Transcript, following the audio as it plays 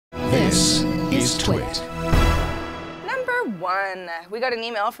This is TWiT. Number 1, we got an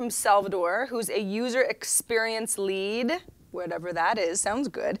email from Salvador, who's a user experience lead, whatever that is, sounds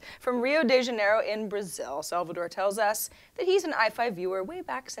good, from Rio de Janeiro in Brazil. Salvador tells us that he's an iFive viewer way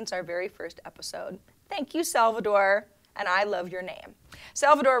back since our very first episode. Thank you, Salvador, and I love your name.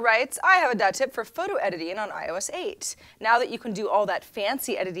 Salvador writes, I have a tip for photo editing on iOS 8. Now that you can do all that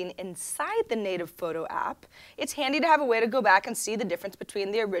fancy editing inside the native photo app, it's handy to have a way to go back and see the difference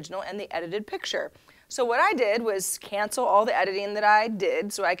between the original and the edited picture. So what I did was cancel all the editing that I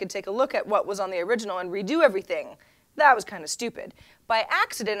did so I could take a look at what was on the original and redo everything. That was kind of stupid. By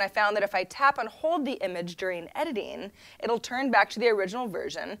accident, I found that if I tap and hold the image during editing, it'll turn back to the original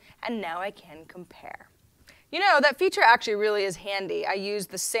version, and now I can compare. You know, that feature actually really is handy. I use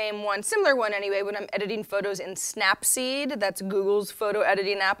the same one, similar one anyway, when I'm editing photos in Snapseed. That's Google's photo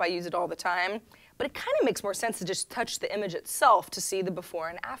editing app. I use it all the time. But it kind of makes more sense to just touch the image itself to see the before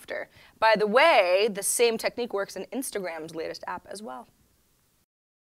and after. By the way, the same technique works in Instagram's latest app as well.